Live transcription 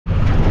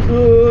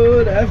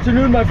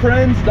afternoon, my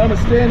friends.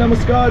 Namaste,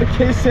 namaskar,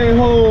 kaise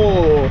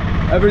ho.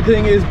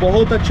 Everything is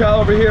bahut acha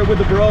over here with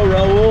the bro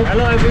Raul.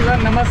 Hello everyone,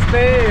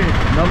 namaste.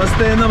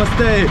 Namaste,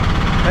 namaste.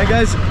 Hey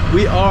guys,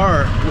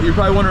 you're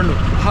probably wondering,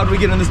 how do we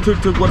get in this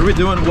tuk-tuk? What are we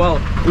doing?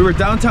 Well, we were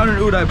downtown in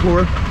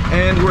Udaipur,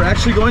 and we're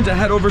actually going to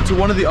head over to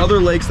one of the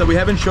other lakes that we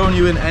haven't shown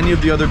you in any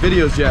of the other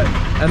videos yet.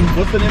 And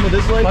what's the name of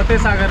this lake? Fateh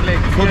Sagar Lake.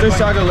 Fateh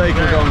Sagar Lake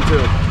we're going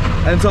to.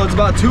 And so it's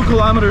about 2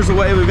 kilometers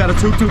away. We've got a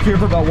tuk-tuk here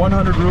for about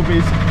 100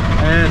 rupees.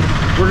 And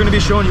we're gonna be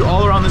showing you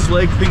all around this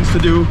lake things to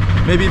do.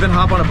 Maybe even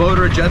hop on a boat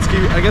or a jet ski.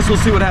 I guess we'll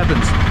see what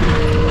happens.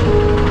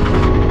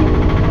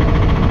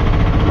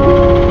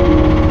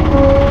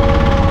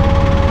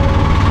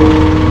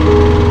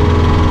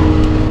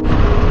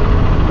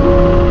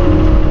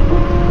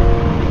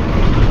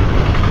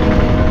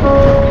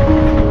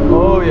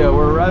 Oh yeah,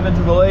 we're arriving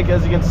to the lake.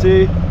 As you can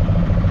see,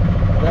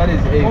 that is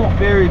a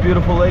very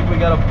beautiful lake. We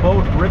got a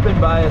boat ripping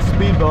by, a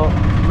speedboat.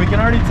 We can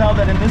already tell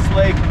that in this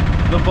lake,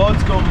 the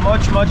boats go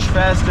much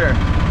faster.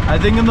 I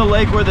think in the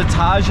lake where the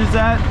Taj is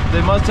at,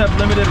 they must have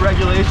limited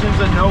regulations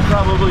and no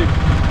probably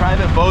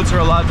private boats are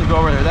allowed to go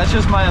over there. That's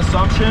just my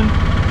assumption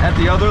at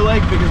the other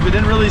lake, because we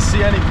didn't really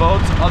see any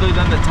boats other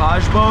than the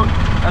Taj boat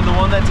and the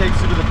one that takes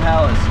you to the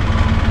palace.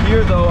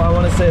 Here though, I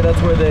want to say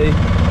that's where they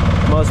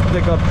must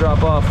pick up,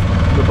 drop off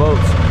the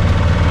boats.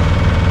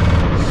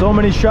 So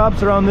many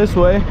shops around this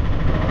way,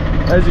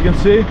 as you can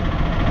see.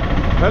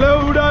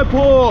 Hello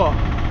Udaipur!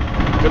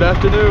 Good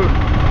afternoon.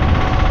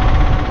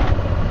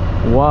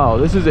 Wow,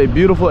 this is a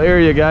beautiful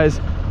area,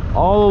 guys.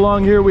 All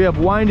along here we have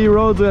windy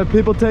roads. We have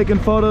people taking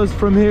photos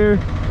from here.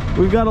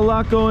 We've got a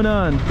lot going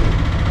on.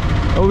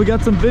 Oh, we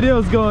got some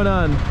videos going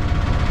on.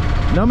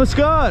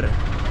 Namaskar.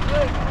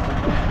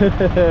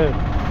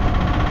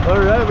 All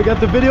right, we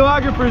got the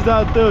videographers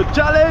out too.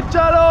 Chale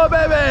chalo,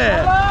 baby.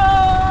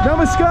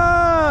 Hello.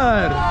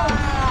 Namaskar.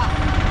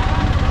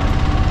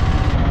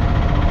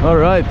 All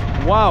right.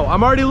 Wow,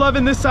 I'm already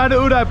loving this side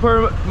of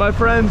Udaipur, my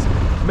friends.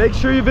 Make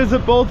sure you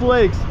visit both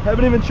lakes.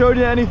 Haven't even showed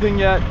you anything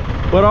yet,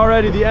 but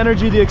already the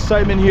energy, the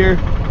excitement here.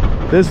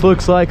 This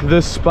looks like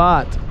the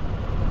spot.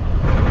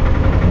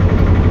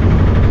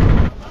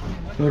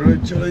 All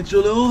right, chalo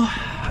chalo.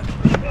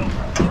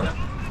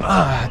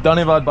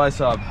 Dhanyavad bhai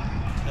sahab.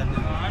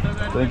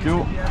 Thank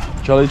you.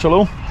 Chalo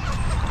chalo.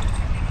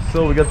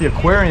 So we got the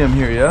aquarium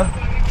here, yeah?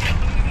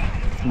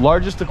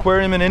 Largest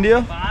aquarium in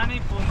India?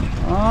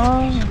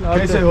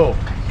 Kaise ho?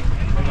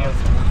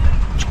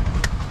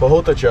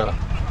 Bahut acha.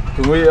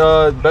 Can we,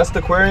 best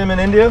aquarium in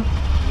India?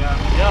 Yeah.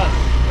 Yes.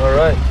 All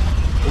right.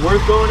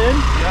 Worth going in?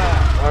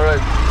 Yeah. All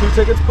right. 2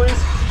 tickets, please.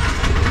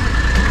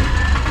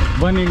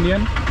 1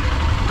 Indian.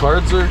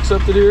 Cards are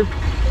accepted here?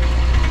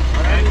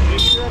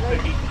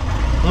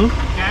 Hmm?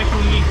 Cash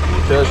only.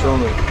 Cash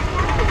only.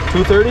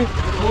 230?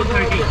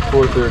 430.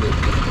 430.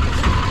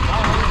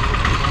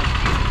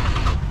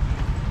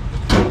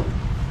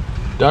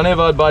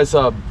 Dhanyavad bhai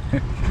sahab.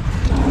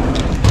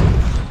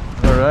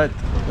 All right,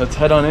 let's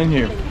head on in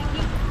here.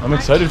 I'm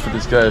excited for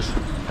this, guys.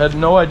 Had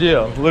no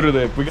idea,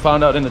 literally. We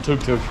found out in the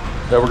tuk-tuk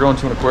that we're going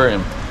to an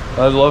aquarium.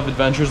 I love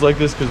adventures like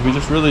this because we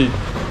just really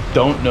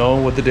don't know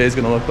what the day is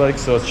going to look like.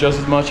 So it's just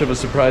as much of a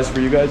surprise for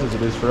you guys as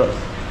it is for us.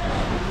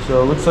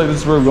 So it looks like this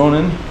is where we're going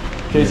in.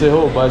 Kaise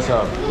ho, bhai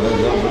sahab.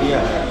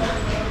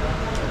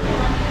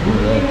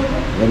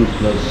 Very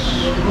plus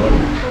one.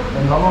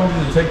 And how long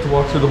does it take to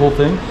walk through the whole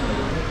thing?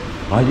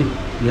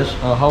 Yes.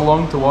 How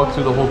long to walk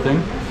through the whole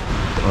thing?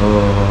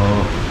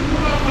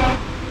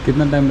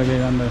 कितना time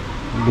लगेगा अंदर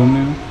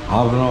घूमने में?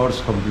 Half an hour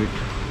complete.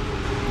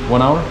 1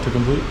 hour to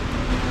complete?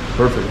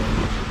 Perfect.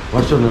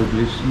 What's your name,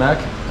 please? Mac,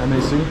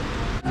 MAC.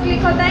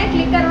 Click होता है,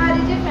 click करवा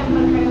दीजिए,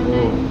 pamper खड़े होना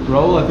है।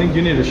 Raul, I think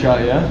you need a shot,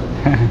 yeah?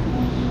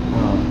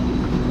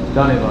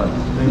 Dhanyavad.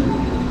 Thank you.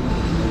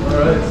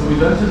 Alright, so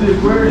we've entered the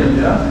aquarium,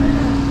 yeah?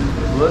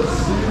 Let's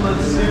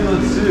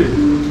see.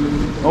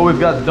 Oh,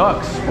 we've got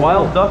ducks,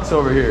 wild ducks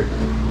over here.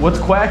 What's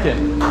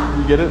quacking?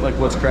 You get it? Like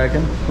what's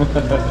cracking?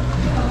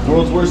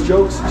 World's worst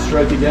jokes,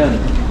 strike again.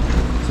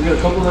 So we got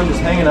a couple of them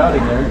just hanging out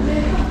in there.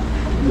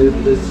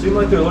 They seem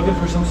like they're looking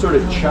for some sort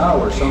of chow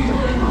or something.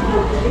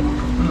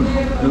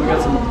 Then we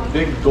got some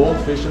big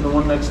goldfish in the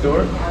one next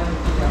door.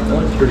 That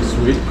looks pretty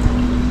sweet.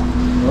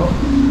 Well,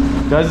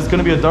 guys, it's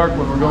gonna be a dark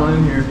one. We're going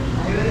in here.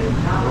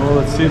 Oh,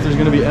 let's see if there's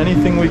gonna be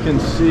anything we can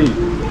see.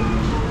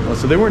 Oh,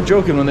 so they weren't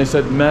joking when they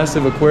said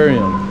massive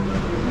aquarium.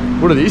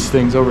 What are these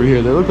things over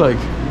here? They look like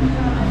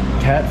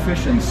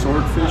catfish and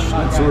swordfish.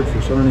 Not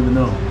swordfish, I don't even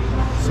know.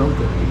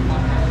 Something.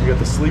 We got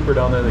the sleeper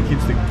down there that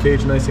keeps the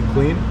cage nice and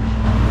clean.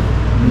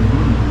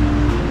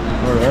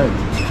 All right.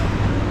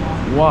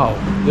 Wow,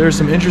 there's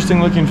some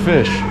interesting looking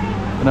fish.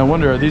 And I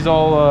wonder, are these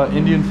all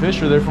Indian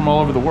fish or they're from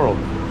all over the world?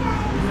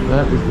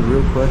 That is the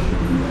real question.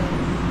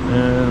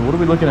 And what are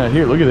we looking at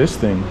here? Look at this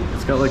thing.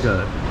 It's got like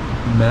a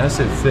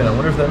massive fin. I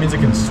wonder if that means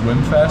it can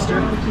swim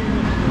faster.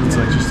 It's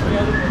like just like,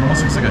 it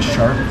almost looks like a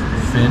sharp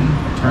fin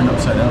turned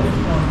upside down.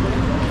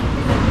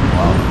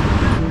 Wow.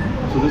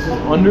 So this is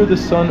under the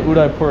sun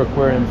Udaipur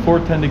aquarium.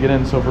 410 to get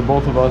in, so for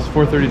both of us,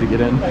 430 to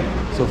get in.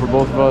 So for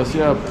both of us,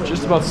 yeah,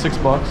 just about $6.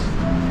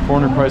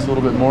 Foreigner price a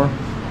little bit more.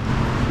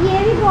 ये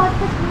भी बहुत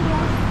पसंद है।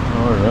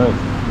 All right.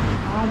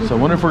 So I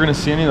wonder if we're gonna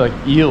see any like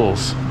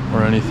eels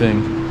or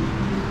anything.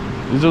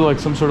 These are like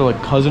some sort of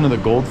like cousin of the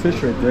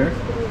goldfish right there.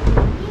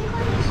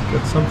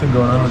 Got something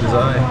going on with his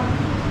eye.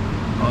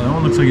 Oh, that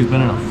one looks like he's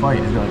been in a fight.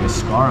 He's got like a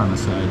scar on the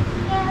side.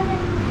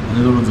 And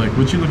the other one's like,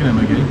 "What you looking at,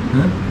 my guy?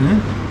 Huh? Huh?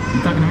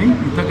 You talking to me?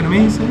 You talking to me?"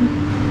 He said.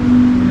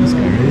 This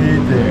guy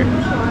right there.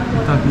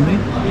 You talking to me?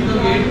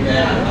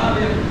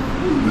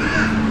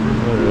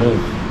 All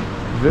right.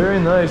 Very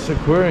nice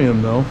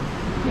aquarium though.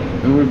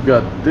 And we've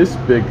got this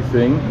big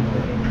thing.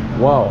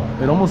 Wow,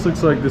 it almost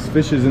looks like this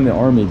fish is in the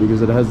army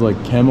because it has like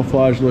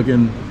camouflage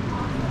looking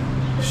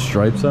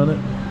stripes on it.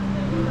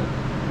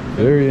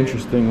 Very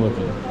interesting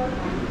looking.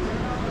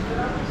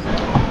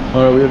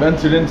 All right, we have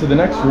entered into the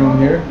next room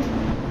here.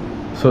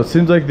 So it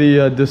seems like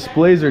the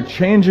displays are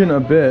changing a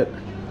bit.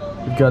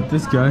 We've got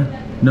this guy.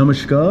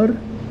 Namaskar.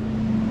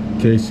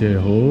 Kaise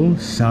ho,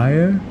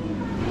 sire.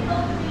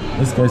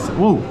 This guy said,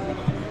 whoa.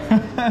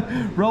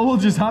 Raul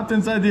just hopped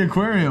inside the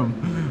aquarium.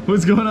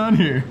 What's going on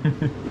here?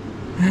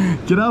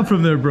 Get out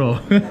from there, bro.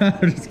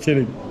 I'm just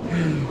kidding.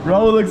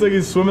 Raul looks like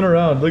he's swimming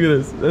around. Look at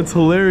this. That's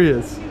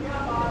hilarious.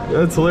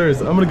 That's hilarious.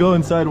 I'm gonna go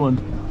inside one.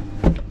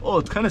 Oh,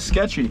 it's kind of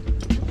sketchy.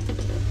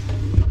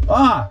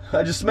 Ah,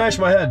 I just smashed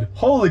my head.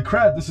 Holy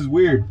crap, this is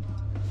weird.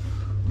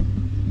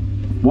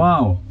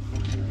 Wow.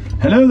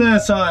 Hello there,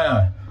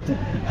 sire.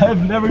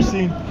 I've never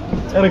seen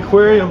an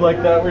aquarium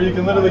like that where you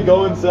can literally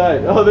go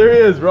inside. Oh, there he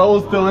is.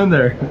 Raul's still in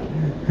there.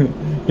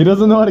 He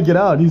doesn't know how to get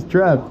out. He's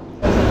trapped.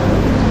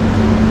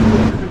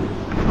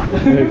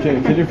 Hey,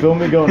 can you film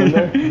me going in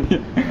there?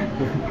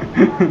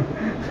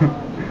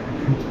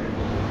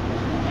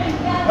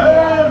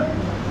 Hey,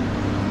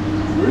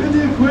 we're in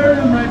the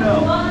aquarium right now.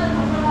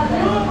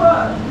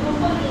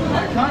 I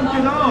can't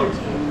get out.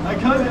 I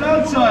can't get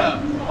out, sire.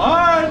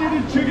 I need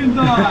a chicken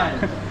thigh.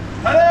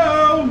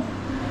 Hello.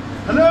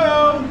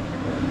 Hello.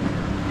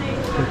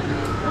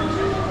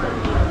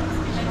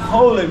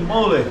 Holy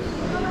moly.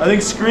 I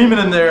think screaming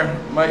in there,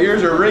 my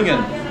ears are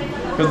ringing.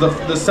 Because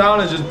the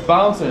sound is just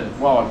bouncing.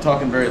 Wow, I'm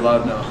talking very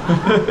loud now.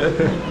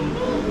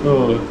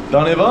 Oh,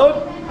 Danivad?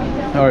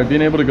 Alright,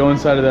 being able to go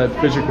inside of that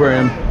fish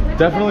aquarium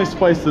definitely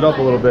spiced it up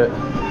a little bit.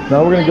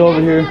 Now we're gonna go over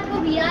here.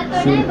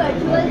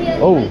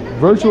 Oh,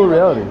 virtual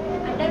reality.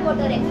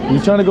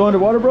 You trying to go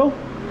underwater, bro?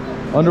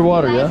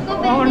 Underwater, yeah?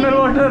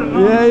 Underwater.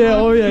 Yeah,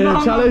 oh yeah.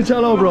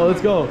 Chalo, bro,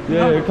 let's go.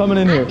 Yeah, you're coming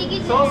in here.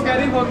 So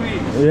scary for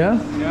me. Yeah?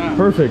 Yeah.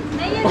 Perfect.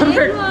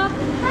 Perfect.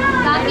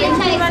 काफी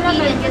अच्छा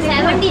experience है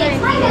 70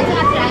 experience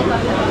आप try कर लो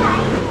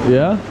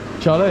Yeah?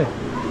 Chale?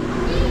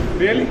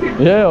 Really?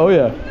 Yeah, oh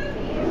yeah.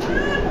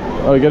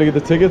 Oh, you gotta get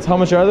the tickets. How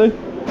much are they?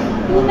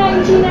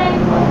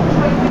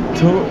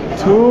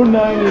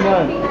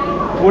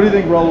 $2.99. What do you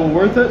think, Raul?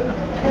 Worth it?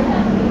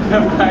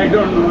 I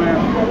don't know.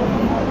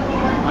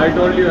 I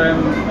told you I'm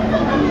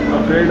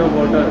afraid of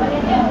water.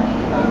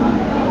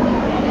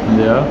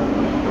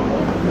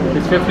 Yeah.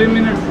 It's 15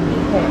 minutes.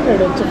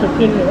 It's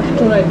 15 minutes,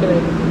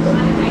 299.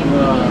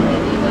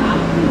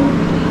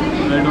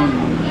 I don't know.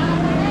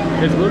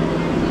 It's good.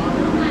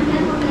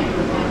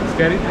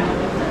 Scary.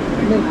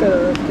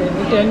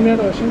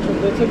 10-minute washing, so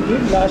that's a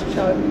good last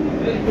charge.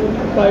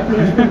 5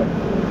 minutes.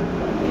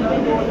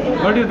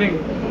 What do you think?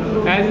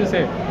 As you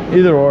say.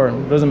 Either or,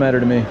 doesn't matter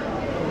to me.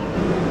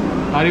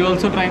 Are you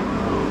also trying?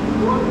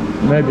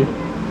 Maybe.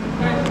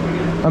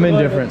 I'm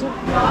indifferent.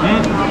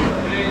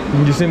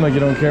 You seem like you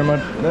don't care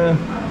much.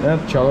 Yeah,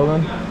 chalo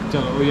then.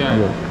 Chalo, yeah.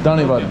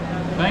 Danivad.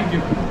 Thank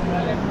you.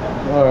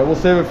 Alright, we'll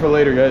save it for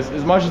later, guys.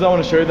 As much as I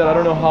want to show you that, I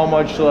don't know how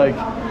much, like,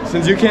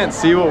 since you can't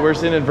see what we're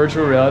seeing in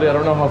virtual reality, I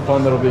don't know how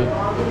fun that'll be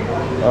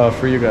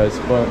for you guys.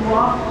 But,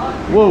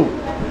 whoa,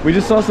 we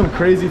just saw some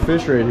crazy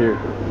fish right here.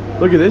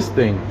 Look at this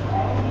thing.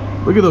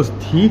 Look at those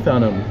teeth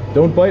on him.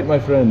 Don't bite, my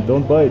friend,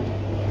 don't bite.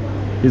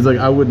 He's like,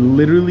 I would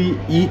literally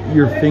eat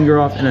your finger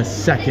off in a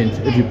second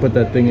if you put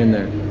that thing in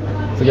there.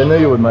 It's like, I know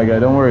you would, my guy,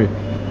 don't worry.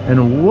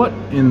 And what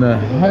in the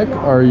heck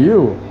are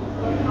you?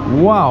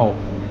 Wow.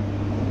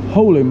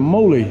 Holy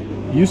moly.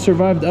 You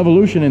survived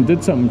evolution and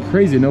did something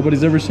crazy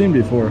nobody's ever seen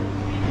before.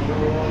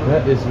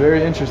 That is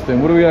very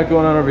interesting. What do we got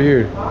going on over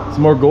here?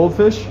 Some more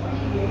goldfish?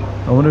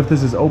 I wonder if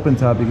this is open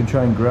top. You can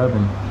try and grab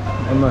them.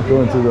 I'm not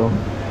going to though.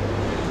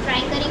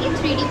 Try करेंगे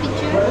 3D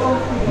picture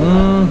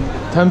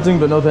Tempting,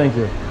 but no thank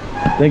you.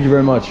 Thank you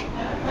very much.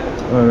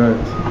 All right,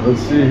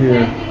 let's see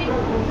here.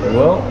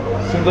 Well,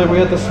 seems like we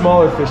got the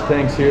smaller fish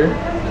tanks here.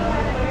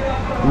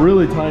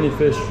 Really tiny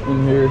fish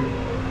in here.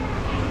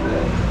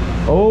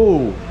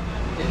 Oh,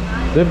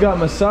 they've got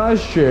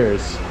massage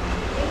chairs.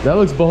 That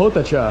looks bahut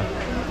acha.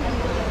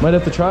 Might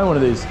have to try one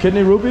of these.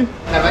 Kidney rupee?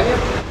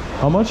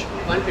 How much?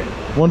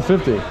 150.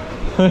 150.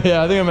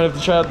 Yeah, I think I'm gonna have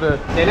to try out the.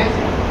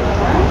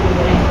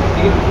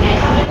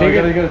 Oh, I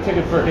gotta get a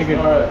ticket first.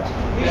 All right.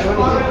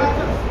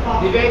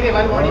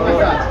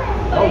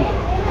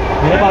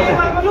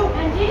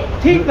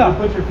 You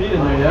put your feet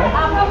in there, yeah?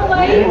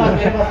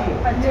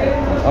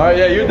 All right,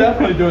 yeah, you're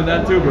definitely doing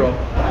that too, bro.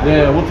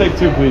 Yeah, we'll take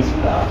 2, please.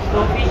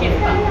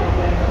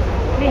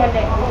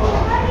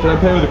 Can I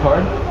pay with a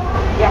card?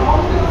 Yeah.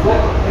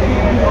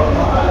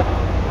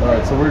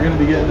 right, so we're gonna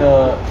be getting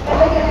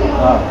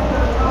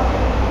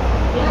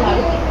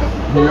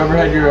have you ever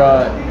had your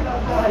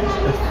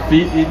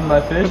feet eaten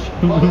by fish?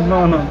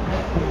 No, no.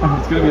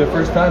 It's gonna be the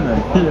first time then.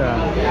 Yeah.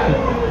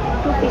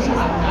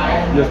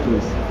 Yes,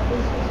 please.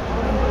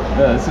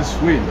 Yeah, this is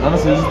sweet.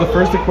 Honestly, this is the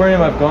first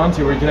aquarium I've gone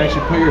to where you can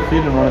actually put your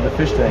feet in one of the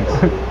fish tanks.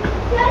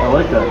 I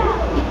like that.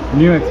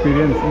 New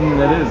experience.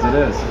 It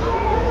is.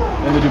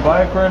 In the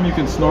Dubai aquarium, you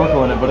can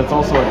snorkel in it, but it's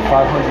also like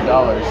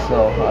 $500,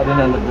 so I didn't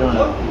end up doing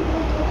it.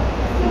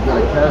 We've got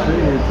a cafe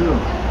here too.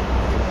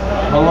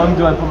 How long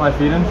do I put my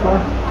feet in for?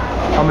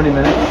 How many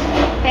minutes?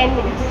 10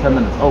 minutes. 10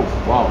 minutes. Oh,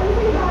 wow.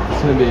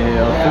 It's going to be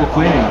a full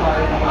cleaning.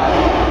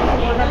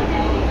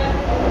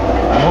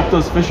 I hope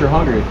those fish are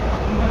hungry.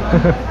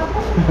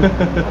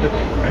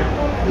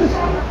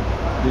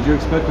 Did you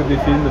expect to be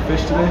feeding the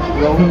fish today?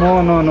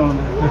 No, no, no.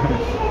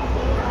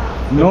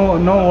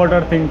 No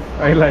water things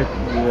I like.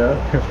 Yeah.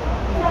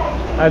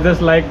 I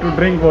just like to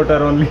drink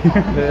water only.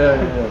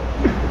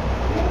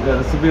 Yeah,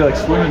 this would be like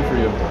swimming for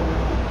you.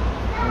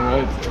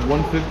 Alright,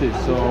 $150,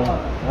 so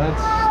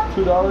that's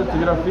 $2 to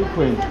get our feet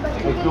cleaned.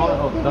 Let's go.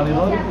 Oh,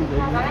 Danilo?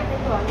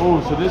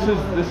 Oh, so this is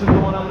the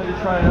one I'm gonna be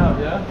trying out,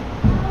 yeah?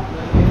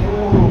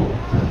 Ooh.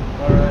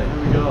 Alright,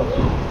 here we go.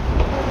 So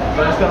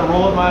I just gotta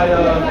roll up my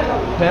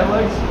pant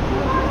legs.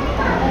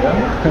 Yeah.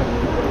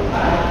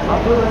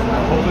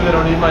 Hopefully they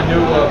don't need my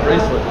new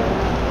bracelet.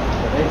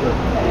 Anklet.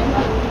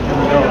 Here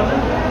we go.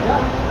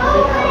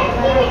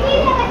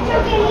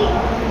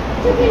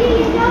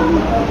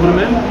 Put them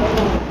in.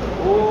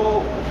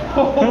 Oh,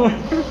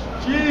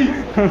 jeez.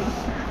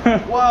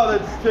 Wow,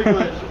 that's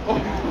ticklish.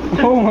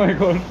 Oh my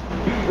god.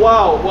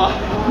 Wow,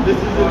 this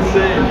is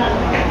insane.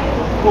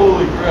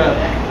 Holy crap.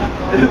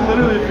 It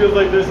literally feels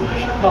like there's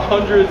like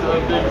hundreds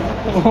of things.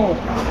 Oh.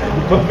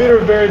 My feet are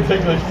very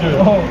ticklish too.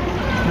 Oh.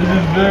 This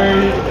is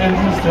very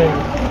interesting.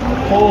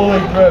 Holy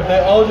crap, they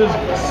all just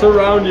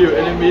surround you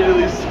and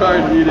immediately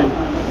start eating.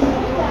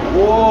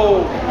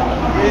 Whoa.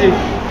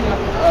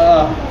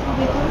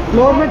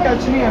 Floor में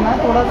touch नहीं है ना,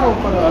 थोड़ा सा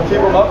ऊपर।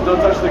 Keep them up, don't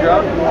touch the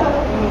ground.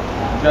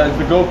 Guys,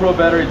 the GoPro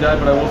battery died,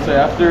 but I will say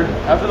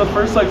after the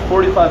first like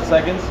 45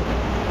 seconds,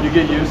 you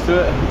get used to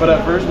it. But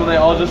at first, when they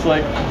all just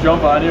like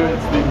jump on you,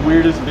 it's the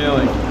weirdest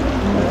feeling.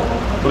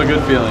 But a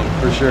good feeling,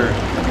 for sure.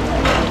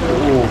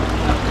 Ooh.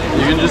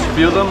 You can just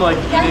feel them like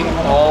eating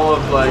all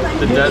of like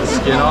the dead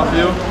skin off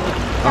you.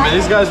 I mean,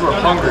 these guys were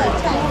hungry.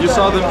 You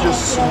saw them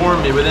just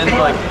swarm me within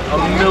like a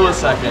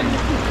millisecond.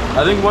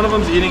 I think one of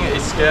them's eating a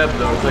scab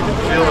though, because I can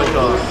feel like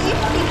a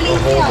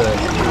hole there.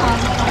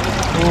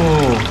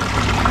 Ooh.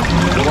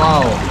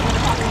 Wow.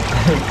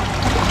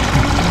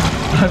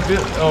 I feel,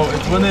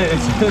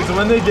 it's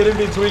when they get in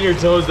between your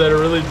toes that it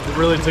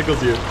really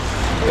tickles you.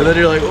 And then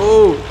you're like,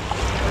 oh,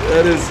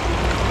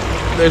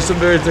 there's some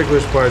very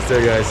ticklish parts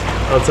there, guys.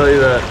 I'll tell you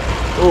that.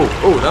 Oh,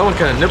 that one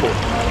kind of nibbled.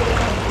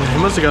 He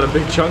must have got a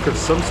big chunk of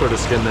some sort of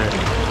skin there.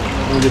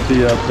 Let me get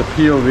the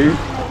POV.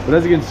 But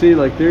as you can see,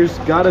 like there's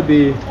gotta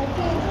be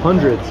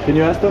hundreds. Can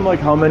you ask them like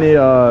how many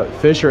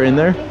fish are in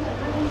there?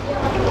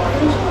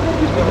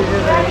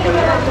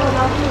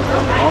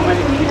 How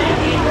many?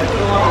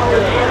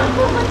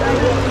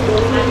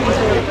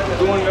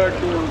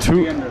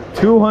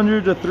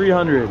 200 to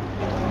 300.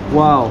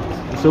 Wow.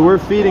 So we're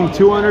feeding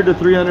 200 to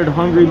 300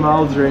 hungry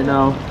mouths right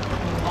now.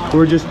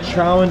 We're just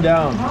chowing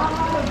down.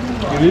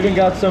 We've even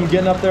got some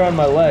getting up there on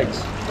my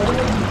legs.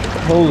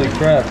 Holy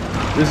crap.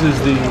 This is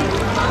the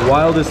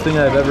wildest thing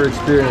I've ever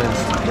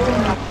experienced.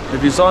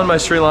 If you saw in my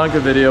Sri Lanka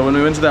video, when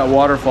we went to that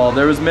waterfall,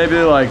 there was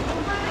maybe like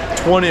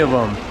 20 of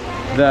them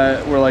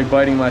that were like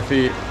biting my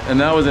feet, and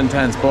that was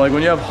intense. But like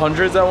when you have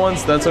hundreds at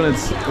once, that's when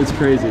it's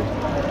crazy.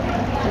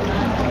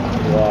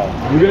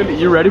 Wow.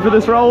 You ready for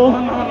this, Raul?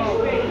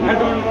 I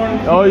don't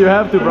want. Oh, you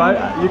have to, bro.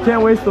 You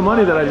can't waste the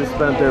money that I just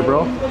spent there,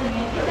 bro.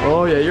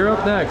 Oh yeah, you're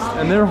up next.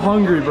 And they're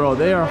hungry, bro.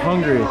 They are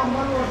hungry.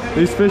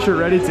 These fish are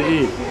ready to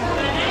eat.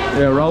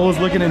 Yeah, Raul's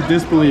looking in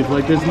disbelief,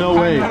 like there's no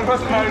way.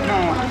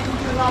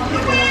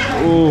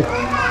 Oh.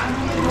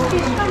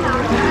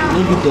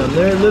 Look at them.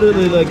 They're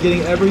literally like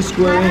getting every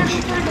square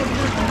inch.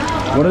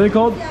 What are they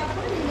called?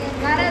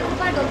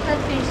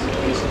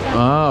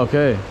 Ah,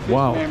 okay.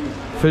 Wow.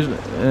 Fish.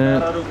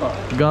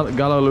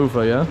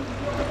 Galalufa, yeah?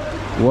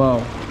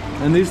 Wow.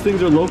 And these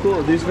things are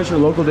local? These fish are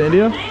local to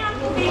India?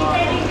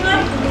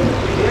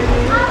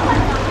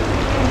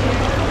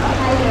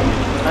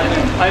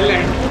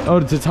 Thailand. Oh,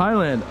 to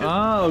Thailand.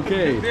 Ah,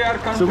 okay.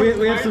 So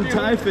we have some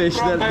Thai fish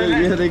that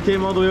they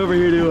came all the way over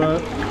here to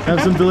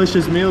have some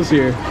delicious meals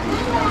here.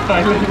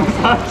 Thailand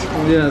massage.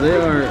 Yeah, they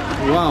are.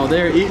 Wow,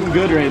 they are eating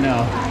good right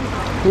now.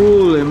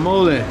 Holy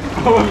moly.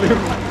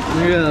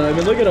 Yeah, I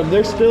mean, look at them.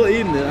 They're still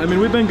eating it. I mean,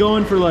 we've been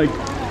going for like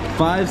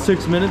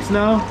 5-6 minutes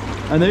now,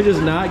 and they're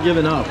just not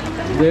giving up.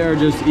 They are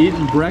just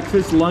eating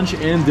breakfast, lunch,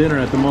 and dinner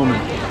at the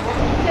moment.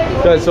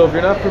 Guys, so if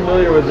you're not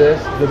familiar with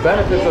this, the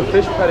benefits of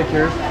fish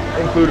pedicures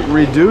include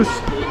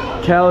reduced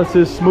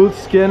calluses, smooth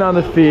skin on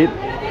the feet,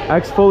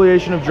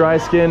 exfoliation of dry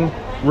skin,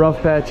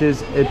 rough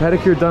patches. A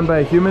pedicure done by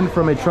a human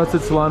from a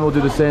trusted salon will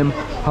do the same.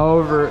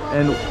 However,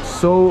 and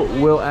so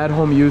will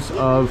at-home use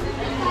of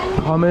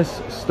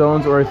pumice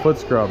stones or a foot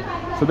scrub.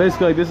 So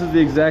basically, like, this is the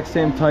exact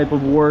same type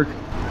of work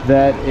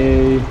that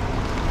a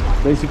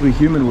basically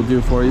human will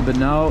do for you, but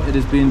now it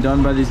is being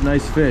done by these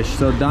nice fish.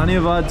 So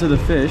dhanyavad to the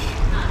fish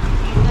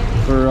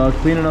for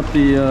cleaning up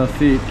the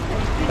feet.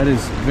 That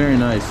is very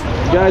nice.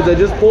 Guys, I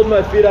just pulled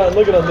my feet out and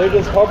look at them. They're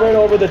just hovering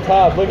over the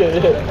top. Look at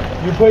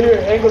it. You put your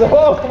ankle,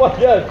 oh my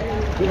God.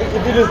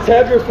 If you just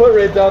tap your foot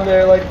right down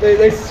there, like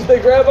they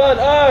grab on.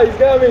 Ah, he's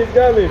got me, he's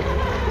got me.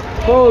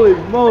 Holy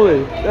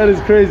moly, that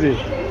is crazy.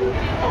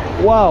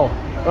 Wow.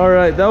 All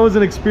right, that was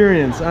an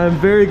experience. I'm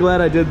very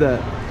glad I did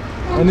that.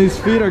 And these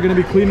feet are gonna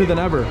be cleaner than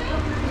ever.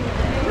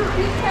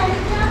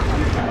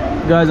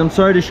 Guys, I'm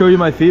sorry to show you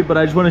my feet, but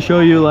I just wanna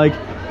show you, like,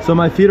 so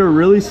my feet are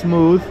really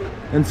smooth.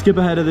 And skip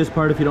ahead of this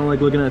part if you don't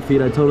like looking at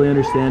feet, I totally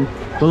understand.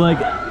 But like,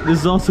 this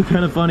is also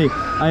kind of funny.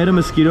 I had a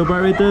mosquito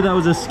bite right there that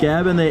was a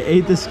scab, and they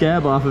ate the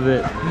scab off of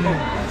it.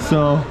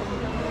 So,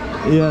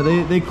 yeah,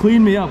 they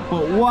cleaned me up,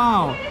 but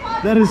wow,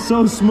 that is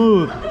so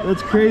smooth.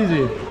 That's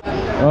crazy.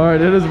 All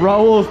right, it is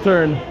Raul's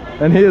turn,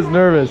 and he is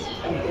nervous.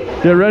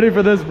 Get ready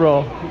for this,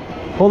 bro.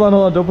 Hold on,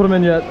 don't put them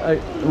in yet.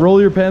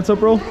 Roll your pants up,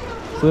 bro, so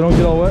they don't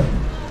get all wet.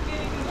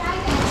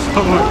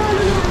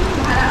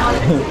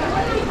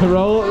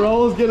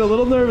 Raul's getting a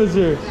little nervous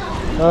here.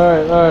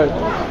 All right.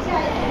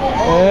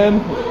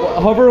 And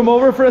hover him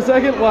over for a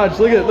second. Watch,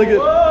 look at.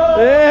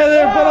 Yeah,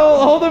 there,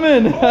 hold him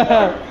in.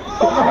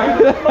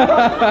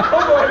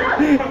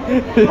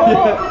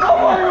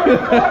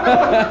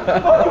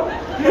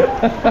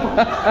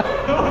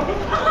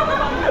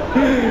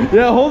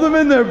 Yeah, hold him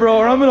in there, bro,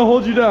 or I'm gonna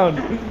hold you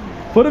down.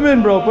 Put him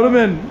in, bro, put him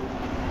in.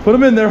 Put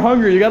him in, they're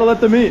hungry, you gotta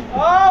let them eat.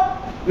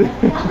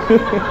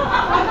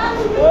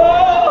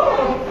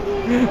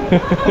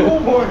 Oh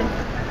boy.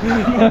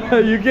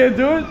 You can't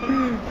do it?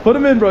 Put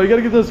them in, bro. You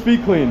gotta get those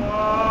feet clean.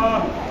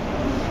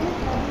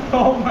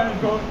 Oh my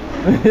God.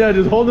 Yeah,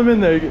 just hold them in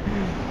there.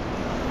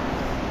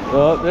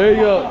 Oh, there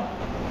you go.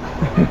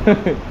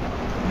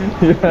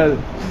 Yeah.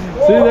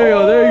 See,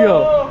 there you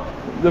go.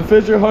 The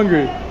fish are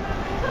hungry.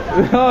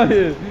 Oh,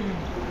 yeah.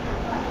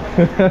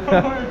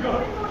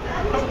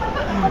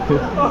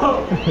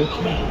 Oh my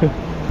God.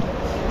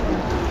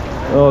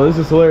 Oh, this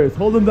is hilarious.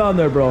 Hold them down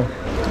there, bro.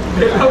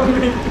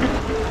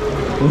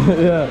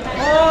 Yeah.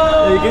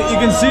 You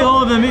can see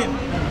all of them eat.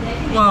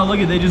 Wow, look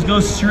at, they just go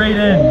straight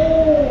in.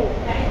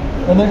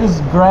 And they're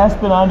just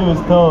grasping onto his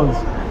toes.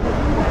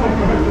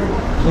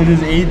 They're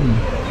just eating.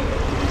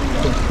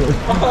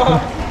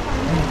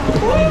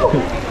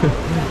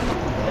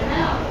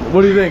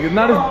 What do you think? It's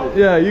not as,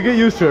 yeah, you get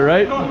used to it,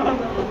 right?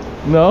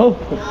 No?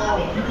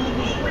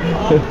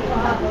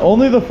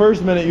 Only the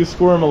first minute you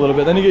squirm a little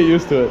bit, then you get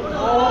used to it.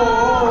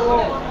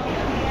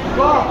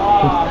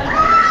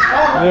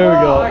 There we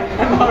go.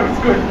 Now it's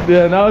good.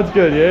 Yeah, now it's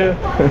good, yeah?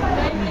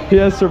 He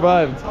has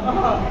survived.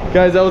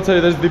 Guys, I will tell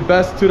you, this is the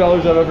best $2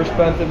 I've ever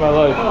spent in my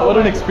life. What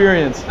an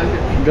experience.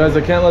 Guys,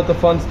 I can't let the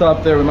fun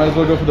stop there. We might as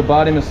well go for the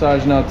body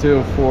massage now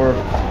too for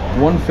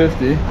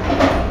 $150.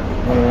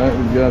 Alright,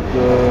 we've got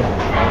the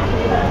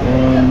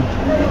one,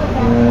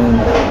 and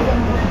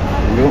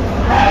there you go.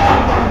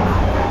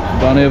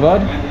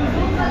 Dhanyavad.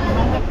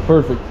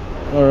 Perfect.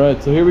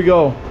 Alright, so here we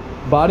go.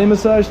 Body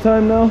massage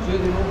time now.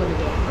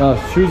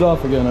 Shoes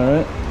off again,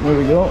 alright? There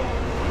we go.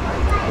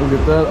 We'll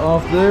get that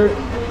off there.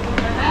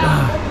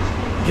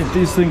 Get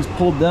these things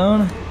pulled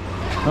down.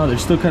 Oh, they're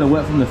still kind of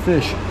wet from the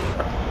fish.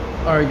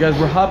 Alright guys,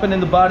 we're hopping in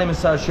the body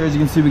massage chair. As you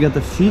can see, we got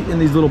the feet in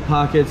these little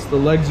pockets. The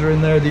legs are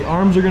in there. The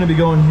arms are going to be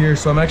going here.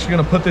 So I'm actually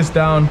going to put this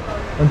down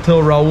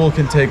until Raul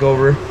can take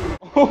over.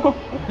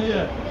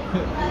 Yeah.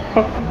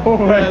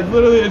 Yeah, it's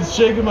literally, it's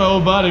shaking my whole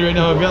body right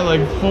now. I've got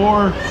like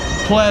 4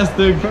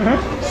 plastic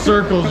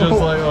circles just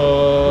like,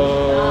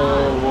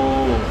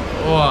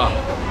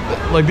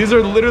 like these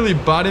are literally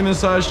body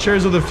massage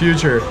chairs of the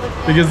future,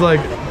 because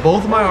like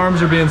both my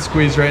arms are being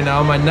squeezed right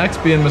now, my neck's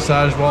being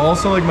massaged, while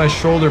also like my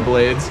shoulder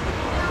blades,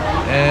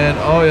 and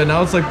oh yeah,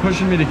 now it's like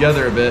pushing me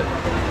together a bit.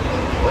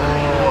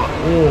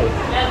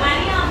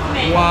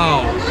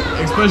 Wow,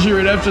 especially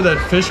right after that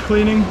fish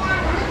cleaning,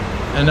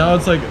 and now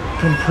it's like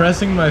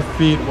compressing my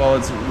feet while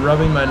it's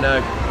rubbing my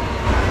neck.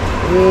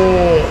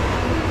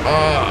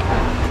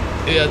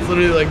 Yeah, it's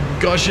literally like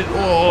gushing.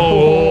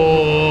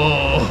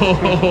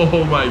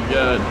 Oh my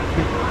God.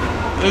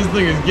 This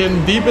thing is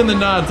getting deep in the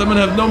knots. I'm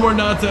gonna have no more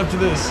knots after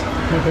this.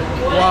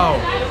 Wow.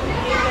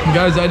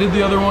 Guys, I did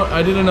the other one.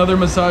 I did another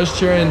massage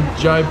chair in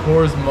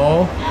Jaipur's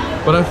mall,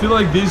 but I feel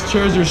like these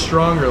chairs are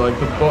stronger. Like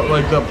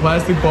the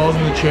plastic balls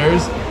in the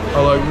chairs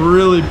are like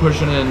really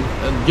pushing in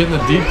and getting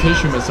a deep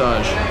tissue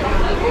massage.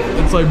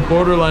 It's like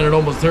borderline, it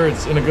almost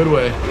hurts in a good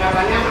way.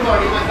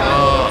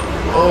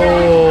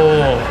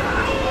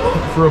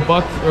 For $1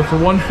 or for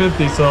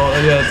 $150, so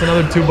yeah, it's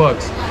another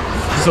 $2.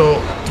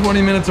 So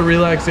 20 minutes of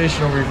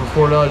relaxation over here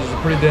for $4 is a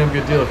pretty damn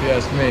good deal if you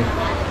ask me.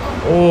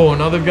 Oh,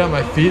 now they've got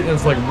my feet and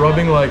it's like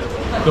rubbing like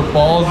the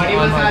balls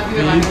on my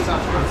feet.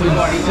 It's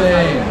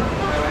insane.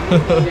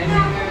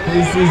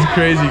 This is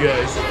crazy,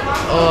 guys.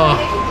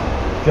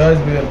 Guys,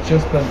 we have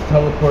just been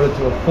teleported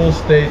to a full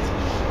state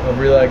of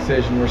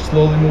relaxation. We're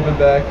slowly moving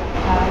back,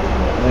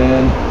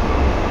 and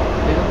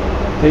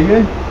Take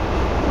it?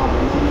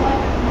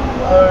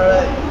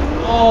 Alright.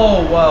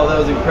 Oh, wow, that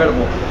was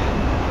incredible.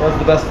 That was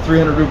the best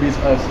 300 rupees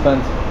I've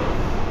spent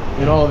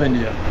in all of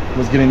India.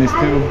 Was getting these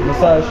two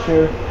massage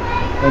chair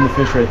and the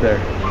fish right there.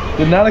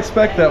 Did not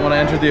expect that when I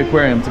entered the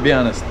aquarium, to be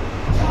honest.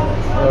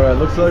 Alright,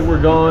 looks like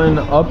we're going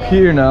up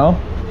here now.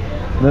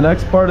 The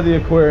next part of the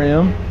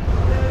aquarium.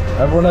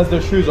 Everyone has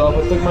their shoes off.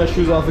 I took my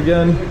shoes off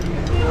again.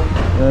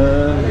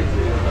 And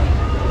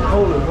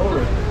hold it.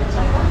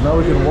 Now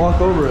we can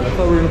walk over it. I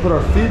thought we were gonna put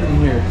our feet in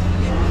here.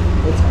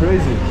 That's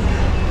crazy.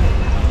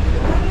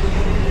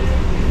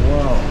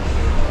 Wow.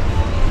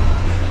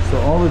 So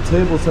all the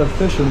tables have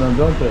fish in them,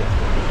 don't they?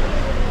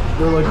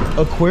 They're like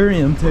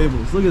aquarium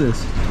tables. Look at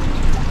this.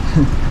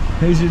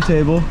 Here's your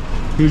table.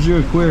 Here's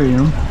your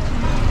aquarium.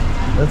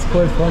 That's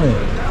quite funny.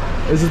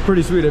 This is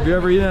pretty sweet. Have you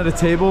ever eaten at a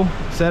table,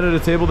 sat at a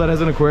table that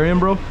has an aquarium,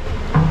 bro?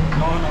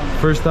 No.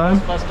 First time?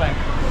 First time.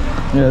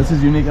 Yeah, this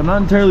is unique. I'm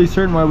not entirely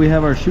certain why we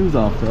have our shoes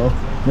off though.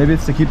 Maybe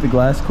it's to keep the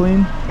glass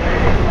clean.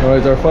 All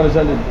right, our fun is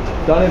ended.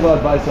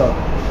 Dhanyavad, bhai sahab.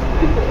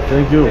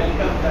 Thank you.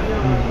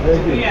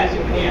 Thank you.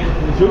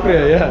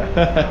 Shukriya,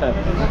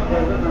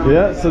 yeah.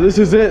 Yeah, so this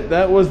is it.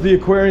 That was the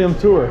aquarium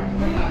tour.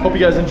 Hope you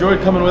guys enjoyed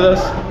coming with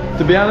us.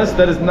 To be honest,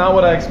 that is not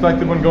what I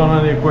expected when going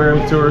on the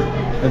aquarium tour.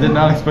 I did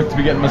not expect to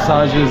be getting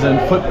massages and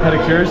foot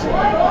pedicures.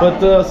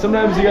 But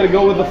sometimes you gotta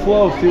go with the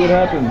flow, see what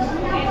happens.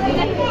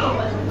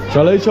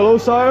 Chalo,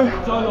 sire?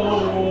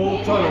 Chalo.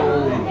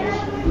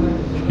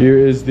 Here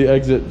is the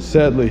exit,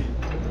 sadly.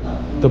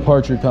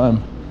 Departure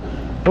time.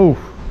 Oh,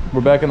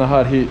 we're back in the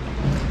hot heat.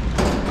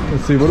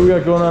 Let's see, what do we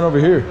got going on over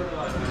here?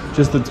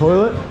 Just the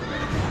toilet?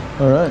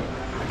 All right.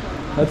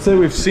 I'd say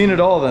we've seen it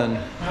all then.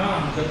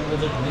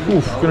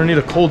 Oof, gonna need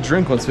a cold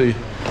drink once we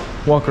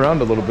walk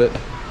around a little bit.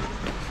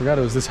 Forgot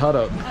it was this hot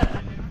out.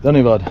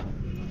 Dhanyavad.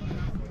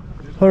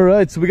 All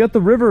right, so we got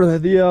the river,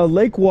 the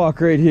lake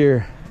walk right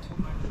here.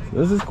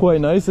 This is quite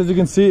nice. As you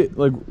can see,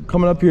 like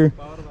coming up here,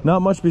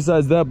 not much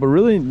besides that, but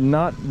really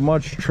not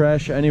much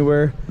trash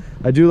anywhere.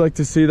 I do like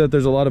to see that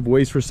there's a lot of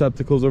waste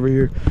receptacles over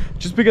here.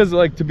 Just because,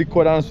 like, to be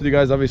quite honest with you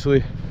guys,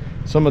 obviously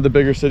some of the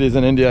bigger cities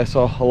in India, I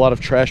saw a lot of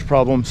trash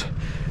problems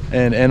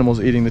and animals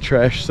eating the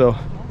trash. So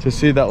to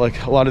see that,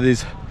 like, a lot of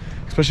these,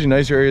 especially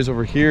nicer areas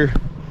over here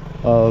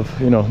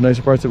of, you know,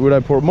 nicer parts of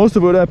Udaipur, most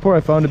of Udaipur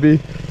I found to be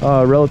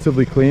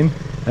relatively clean.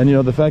 And you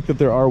know, the fact that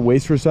there are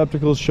waste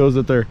receptacles shows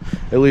that they're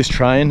at least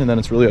trying, and then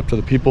it's really up to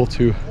the people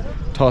to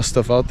toss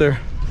stuff out there.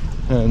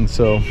 And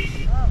so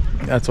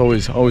that's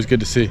always good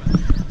to see.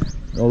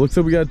 Well, looks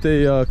like we got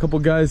a couple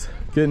guys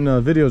getting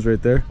videos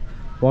right there,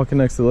 walking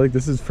next to the lake.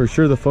 This is for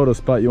sure the photo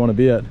spot you want to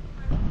be at.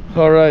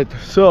 All right,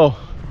 so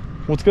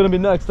what's going to be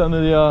next on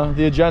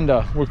the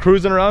agenda? We're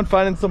cruising around,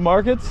 finding some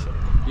markets.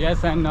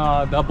 Yes, and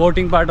the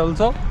boating part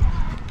also.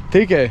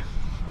 TK.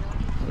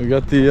 We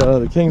got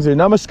the kings here.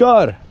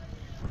 Namaskar.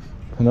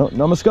 No,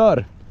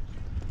 namaskar.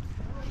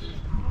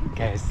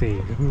 Kaise?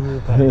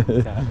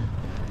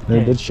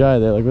 They're a bit shy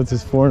there. Like, what's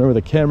this foreigner with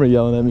a camera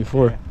yelling at me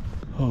for?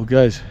 Oh,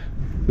 guys,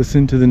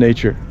 listen to the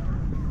nature.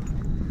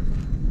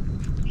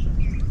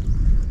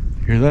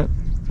 Hear that?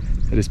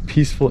 That is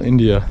peaceful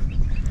India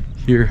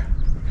here,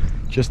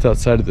 just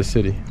outside of the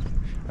city.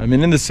 I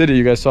mean, in the city,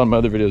 you guys saw in my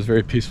other videos,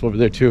 very peaceful over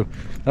there too.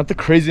 Not the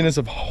craziness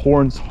of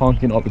horns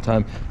honking all the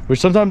time, which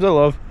sometimes I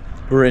love.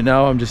 But right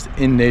now, I'm just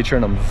in nature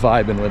and I'm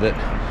vibing with it.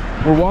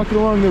 We're walking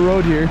along the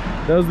road here.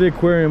 That was the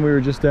aquarium we were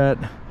just at.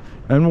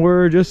 And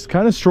we're just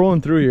kind of strolling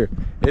through here.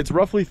 It's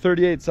roughly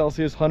 38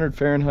 Celsius, 100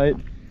 Fahrenheit.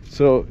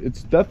 So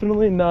it's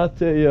definitely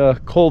not a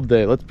cold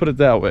day, let's put it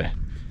that way.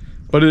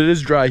 But it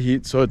is dry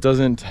heat, so it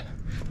doesn't,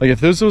 like if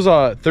this was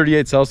a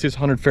 38 Celsius,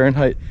 100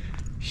 Fahrenheit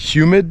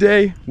humid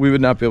day, we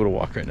would not be able to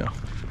walk right now.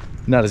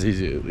 Not as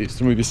easy, at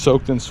least, and we'd be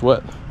soaked in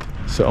sweat.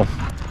 So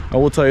I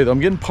will tell you though, I'm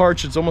getting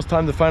parched. It's almost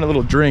time to find a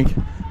little drink.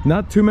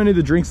 Not too many of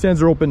the drink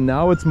stands are open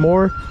now. It's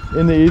more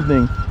in the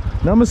evening.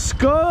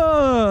 Namaskar.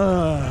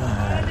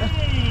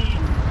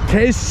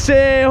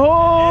 Kaise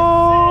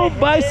ho,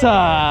 bhai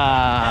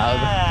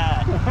sahab?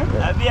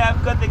 अभी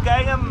आपको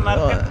दिखाएगा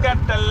market का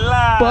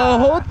टल्ला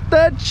Bahut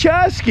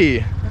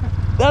achha.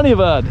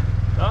 Dhanyavad.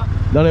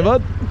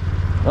 Dhanyavad?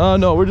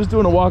 No, we're just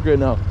doing a walk right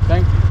now.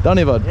 Thank you.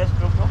 Dhanyavad. Yes,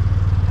 bro.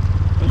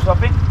 You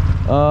shopping?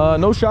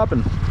 No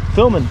shopping.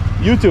 Filming.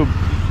 YouTube.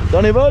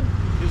 Dhanyavad?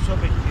 You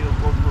shopping? You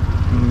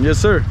go. Yes,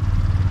 sir.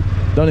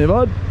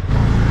 Dhanyavad.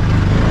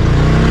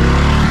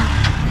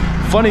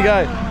 Funny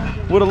guy.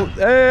 What a,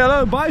 hey,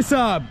 hello, bhai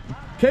sahab.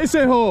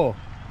 Kaise ho?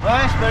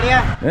 बस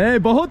बढ़िया Hey,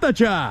 bahut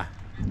acha.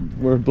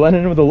 We're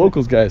blending in with the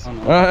locals, guys.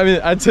 I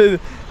mean, I'd say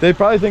they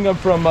probably think I'm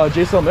from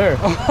Jaisalmer.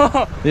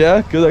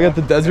 Yeah, because I got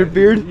the desert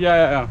beard.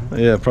 Yeah.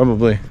 Yeah,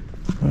 probably.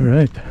 All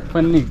right.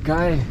 Funny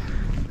guy.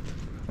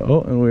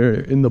 Oh, and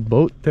we're in the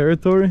boat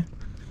territory.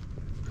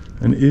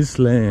 An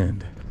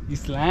Island.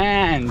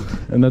 Island.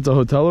 And that's a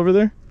hotel over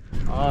there?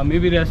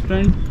 Maybe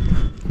restaurant.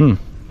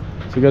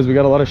 So guys, we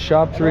got a lot of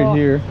shops right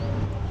here.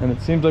 And it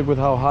seems like with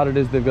how hot it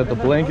is, they've got the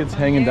blankets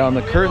hanging down.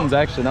 The curtains,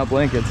 actually, not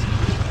blankets,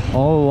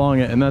 all along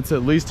it. And that's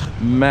at least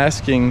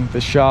masking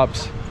the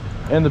shops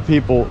and the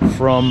people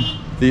from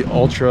the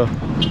ultra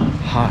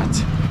hot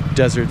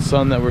desert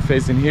sun that we're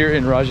facing here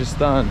in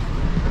Rajasthan.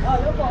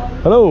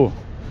 Hello.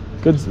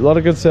 Good, a lot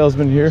of good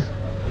salesmen here.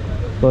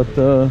 But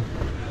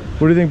what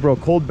do you think, bro?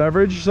 Cold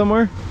beverage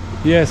somewhere?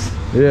 Yes.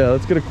 Yeah,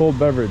 let's get a cold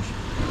beverage.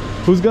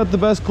 Who's got the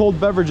best cold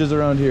beverages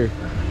around here?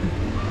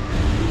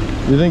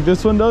 You think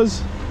this one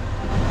does?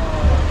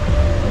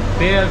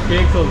 They have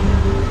cakes also.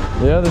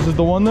 Yeah, this is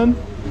the one then?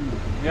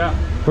 Yeah.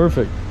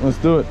 Perfect. Let's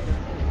do it.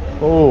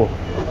 Oh,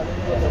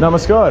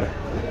 namaskar.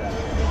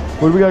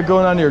 What do we got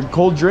going on here?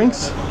 Cold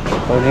drinks?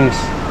 Cold drinks.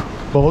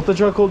 Bahut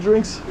acha cold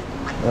drinks?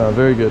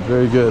 Very good,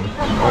 very good.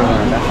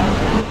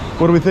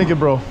 What are we thinking,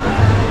 bro?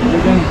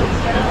 You can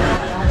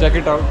check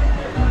it out.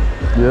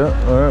 Yeah,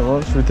 all right,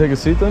 well, should we take a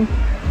seat then?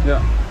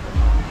 Yeah.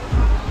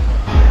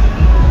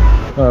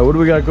 All right, what do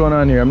we got going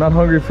on here? I'm not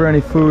hungry for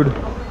any food.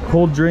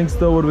 Cold drinks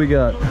though, what do we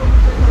got?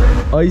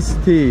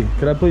 Iced tea.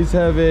 Could I please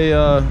have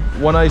a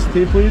one iced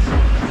tea, please?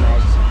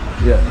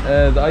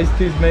 Yeah, the iced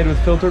tea is made with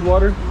filtered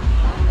water?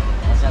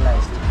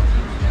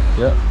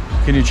 Yeah.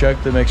 Can you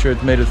check to make sure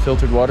it's made with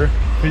filtered water?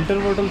 Filter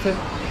bottle से,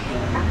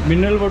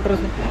 mineral water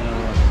से,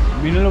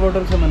 mineral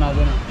water से बना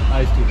देना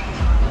iced tea.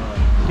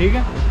 ठीक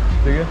है?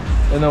 ठीक है.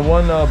 And then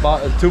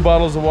 2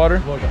 bottles of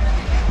water? Water.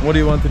 What do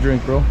you want to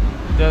drink, bro?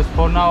 Just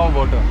for now,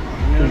 water.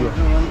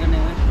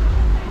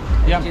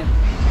 Yeah.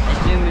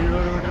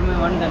 Mineral water में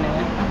 1 करने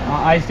हैं।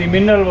 Iced tea,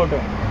 mineral water.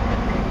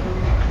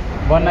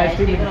 1 iced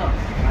tea.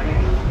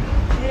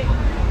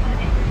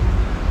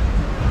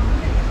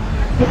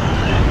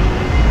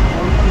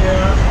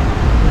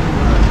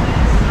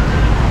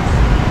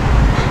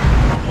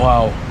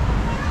 Wow.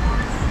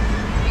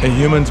 A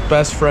human's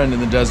best friend in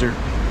the desert.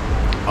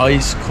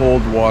 Ice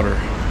cold water.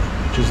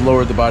 Just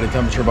lowered the body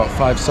temperature about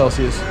 5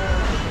 Celsius.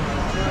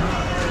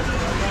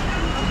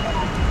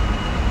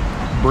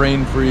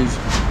 Brain freeze.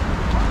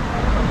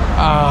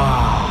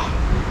 Ah.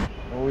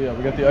 Oh yeah,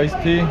 we got the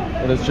iced tea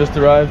that has just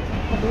arrived.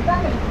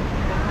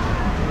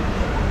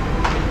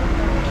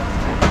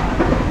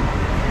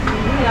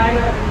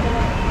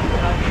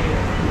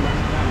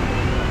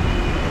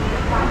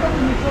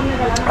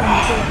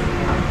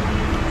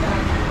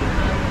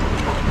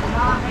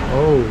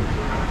 Oh,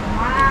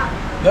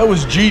 that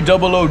was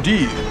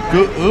G-O-O-D.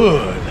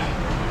 Good.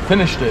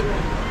 Finished it.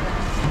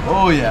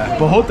 Oh yeah,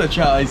 bahut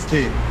acha iced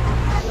tea.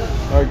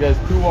 All right guys,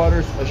 2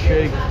 waters, a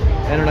shake,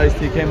 and an iced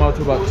tea came out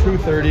to about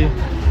 2:30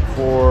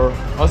 for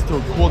us to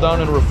cool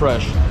down and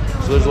refresh.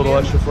 So there's a little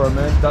extra for our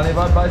man.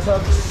 Dhanyavad, bhai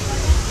sahab?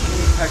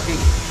 30.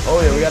 Oh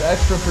yeah, we got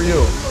extra for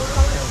you.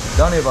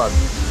 Dhanyavad.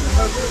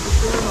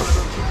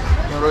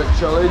 All right,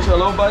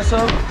 chalo, bhai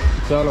sahab?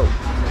 Chalo.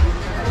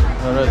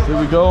 All right, here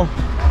we go.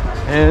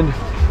 And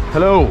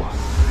hello.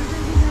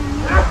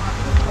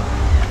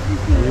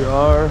 We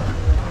are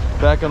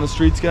back on the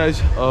streets,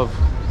 guys, of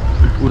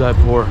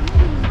Udaipur.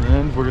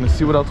 And we're gonna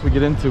see what else we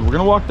get into. We're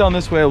gonna walk down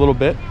this way a little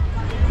bit.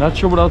 Not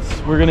sure what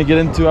else we're gonna get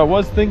into. I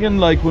was thinking,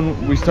 like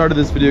when we started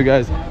this video,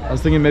 guys, I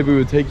was thinking maybe we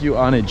would take you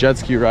on a jet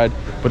ski ride,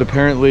 but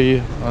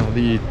apparently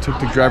the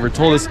tuk-tuk driver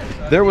told us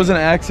there was an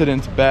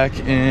accident back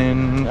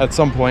at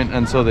some point,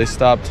 and so they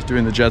stopped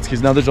doing the jet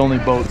skis. Now there's only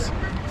boats.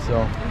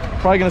 So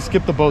probably gonna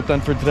skip the boat then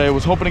for today.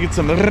 Was hoping to get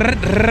some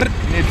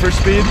Need for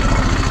Speed,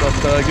 but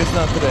I guess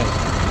not today.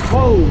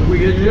 Whoa, we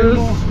get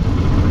just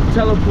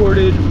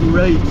teleported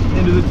right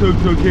into the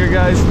tuk-tuk here,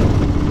 guys.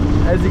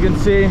 As you can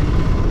see,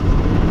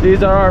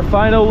 these are our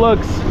final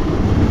looks.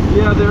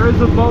 Yeah, there is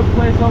a boat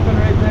place open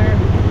right there,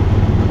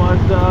 but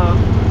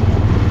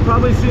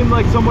probably seemed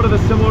like somewhat of a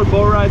similar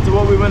boat ride to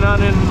what we went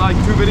on in like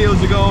 2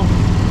 videos ago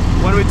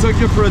when we took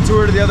you for a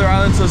tour to the other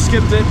island, so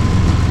skipped it.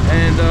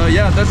 And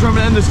yeah, that's where I'm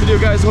gonna end this video,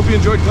 guys. Hope you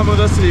enjoyed coming with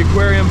us to the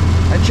aquarium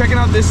and checking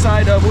out this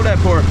side of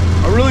Udaipur.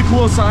 A really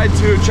cool side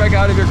to check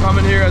out if you're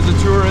coming here as a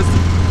tourist.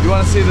 You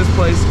wanna see this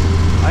place.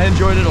 I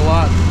enjoyed it a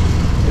lot.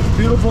 It's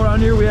beautiful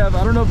around here. We have,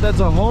 I don't know if that's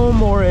a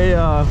home or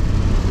a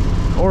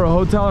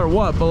hotel or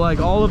what, but like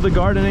all of the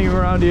gardening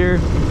around here,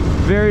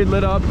 very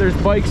lit up. There's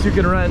bikes you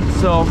can rent,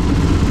 so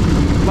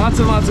lots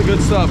and lots of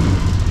good stuff.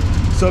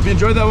 So if you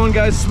enjoyed that one,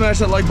 guys, smash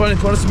that like button.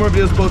 If you want to see more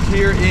videos both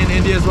here in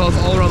India as well as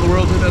all around the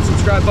world, hit that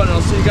subscribe button.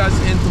 I'll see you guys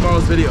in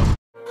tomorrow's video.